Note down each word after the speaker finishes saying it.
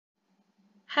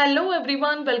Hello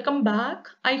everyone, welcome back.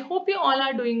 I hope you all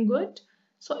are doing good.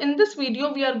 So in this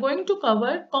video, we are going to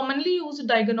cover commonly used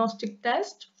diagnostic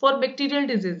test for bacterial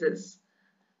diseases.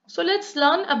 So let's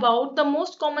learn about the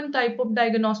most common type of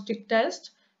diagnostic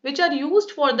test which are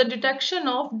used for the detection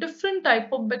of different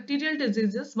type of bacterial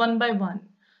diseases one by one.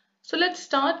 So let's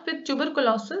start with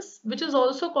tuberculosis, which is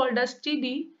also called as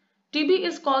TB. TB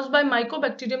is caused by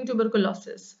Mycobacterium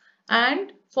tuberculosis.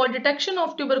 And for detection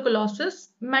of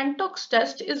tuberculosis, Mantox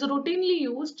test is routinely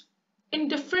used in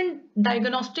different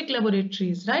diagnostic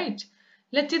laboratories, right?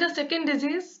 Let's see the second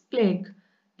disease, plague.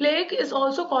 Plague is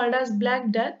also called as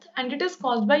Black Death and it is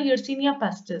caused by Yersinia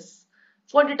pestis.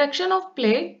 For detection of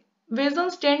plague,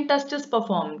 Wesen stain test is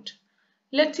performed.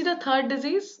 Let's see the third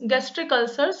disease, gastric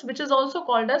ulcers, which is also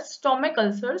called as stomach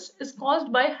ulcers, is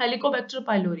caused by Helicobacter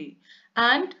pylori.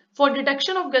 And for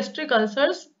detection of gastric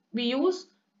ulcers, we use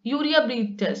urea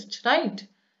breath test, right?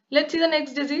 Let's see the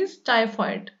next disease,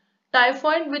 typhoid.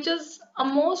 Typhoid, which is a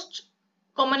most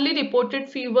commonly reported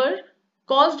fever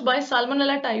caused by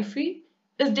Salmonella typhi,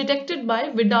 is detected by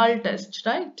Vidal test,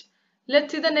 right?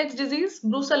 Let's see the next disease,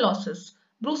 brucellosis.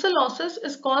 Brucellosis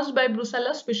is caused by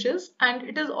Brucella species and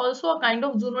it is also a kind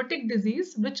of zoonotic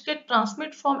disease which get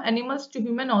transmitted from animals to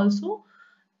human also.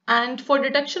 And for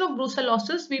detection of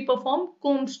brucellosis, we perform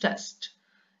Coombs test.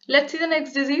 Let's see the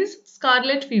next disease,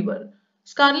 scarlet fever.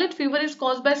 Scarlet fever is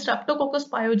caused by Streptococcus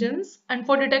pyogenes and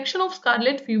for detection of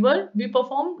scarlet fever, we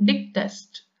perform Dick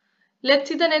test. Let's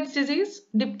see the next disease,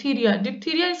 diphtheria.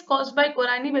 Diphtheria is caused by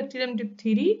Corynebacterium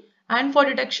diphtheriae and for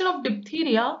detection of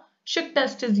diphtheria, Schick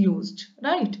test is used,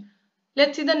 right?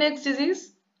 Let's see the next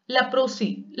disease,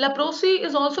 leprosy. Leprosy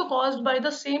is also caused by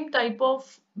the same type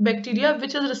of bacteria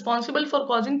which is responsible for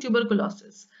causing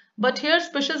tuberculosis. But here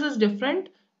species is different,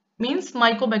 means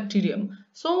Mycobacterium.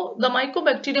 So the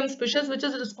Mycobacterium species which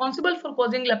is responsible for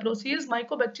causing leprosy is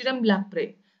Mycobacterium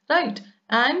leprae, right?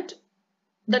 And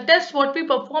the test what we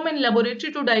perform in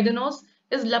laboratory to diagnose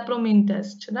is lepromine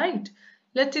test, right?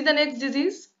 Let's see the next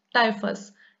disease,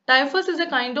 typhus. Typhus is a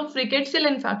kind of rickettsial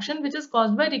infection which is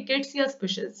caused by Rickettsia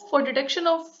species. For detection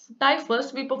of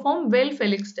typhus, we perform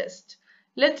Weil-Felix test.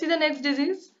 Let's see the next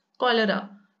disease, cholera.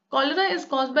 Cholera is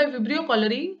caused by Vibrio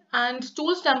cholerae and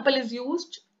stool sample is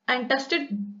used and tested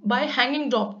by hanging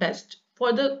drop test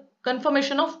for the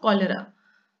confirmation of cholera.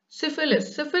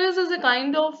 Syphilis. Syphilis is a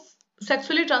kind of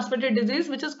sexually transmitted disease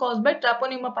which is caused by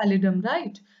Treponema pallidum,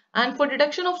 right? And for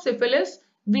detection of syphilis,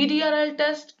 VDRL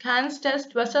test, CANS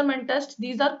test, Wassermann test,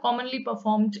 these are commonly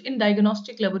performed in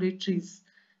diagnostic laboratories.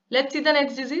 Let's see the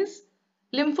next disease,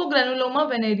 lymphogranuloma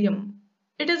venereum.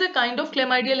 It is a kind of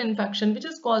chlamydial infection which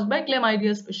is caused by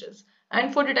chlamydia species.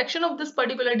 And for detection of this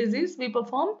particular disease, we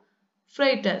perform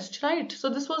Frey test, right? So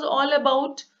this was all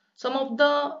about some of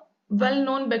the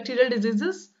well-known bacterial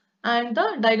diseases and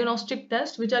the diagnostic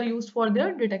tests which are used for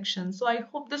their detection. So I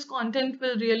hope this content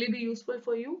will really be useful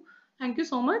for you. Thank you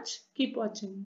so much. Keep watching.